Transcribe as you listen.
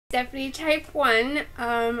Stephanie Type 1,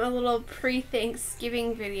 a little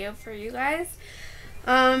pre-Thanksgiving video for you guys.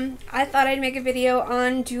 I thought I'd make a video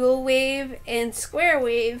on dual wave and square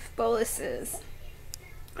wave boluses.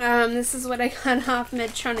 This is what I got off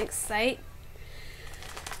Medtronic's site.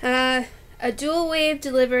 A dual wave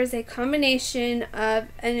delivers a combination of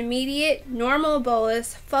an immediate normal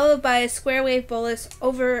bolus followed by a square wave bolus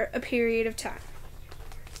over a period of time.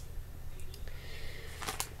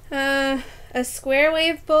 A square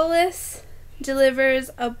wave bolus delivers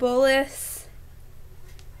a bolus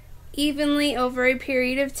evenly over a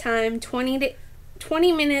period of time, 20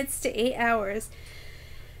 minutes to 8 hours.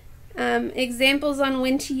 Examples on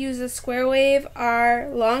when to use a square wave are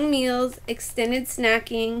long meals, extended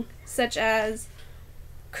snacking, such as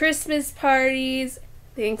Christmas parties,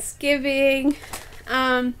 Thanksgiving.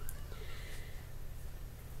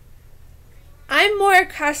 I'm more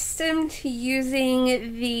accustomed to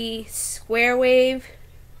using the square wave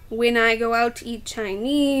when I go out to eat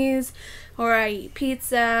Chinese or I eat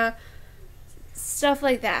pizza, stuff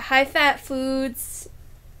like that. High-fat foods,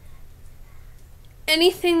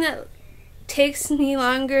 anything that takes me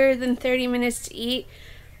longer than 30 minutes to eat,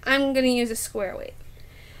 I'm going to use a square wave.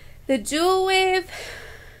 The dual wave,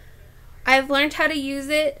 I've learned how to use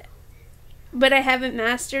it, but I haven't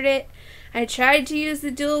mastered it. I tried to use the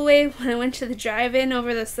dual wave when I went to the drive-in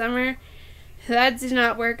over the summer. That did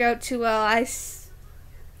not work out too well. I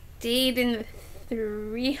stayed in the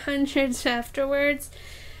 300s afterwards.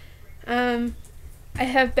 I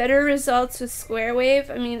have better results with square wave.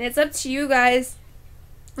 I mean, it's up to you guys,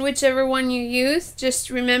 whichever one you use. Just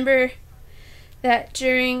remember that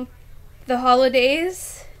during the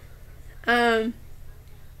holidays, that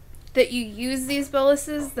you use these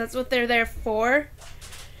boluses. That's what they're there for.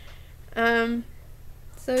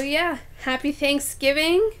 So yeah, happy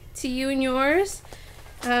Thanksgiving to you and yours.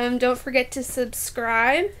 Don't forget to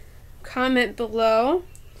subscribe, comment below,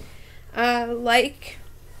 like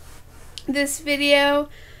this video,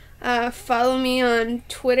 follow me on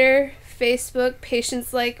Twitter, Facebook,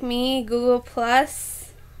 Patients Like Me, Google+,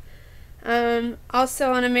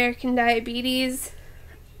 also on American Diabetes,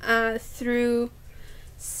 through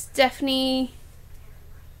Stephanie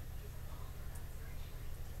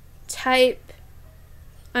Type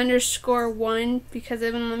 _1 because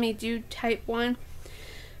it wouldn't let me do type 1.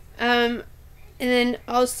 And then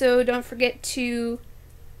also don't forget to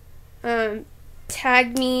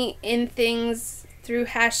tag me in things through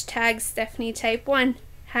hashtag Stephanie Type 1.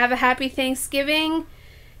 Have a happy Thanksgiving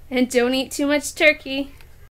and don't eat too much turkey.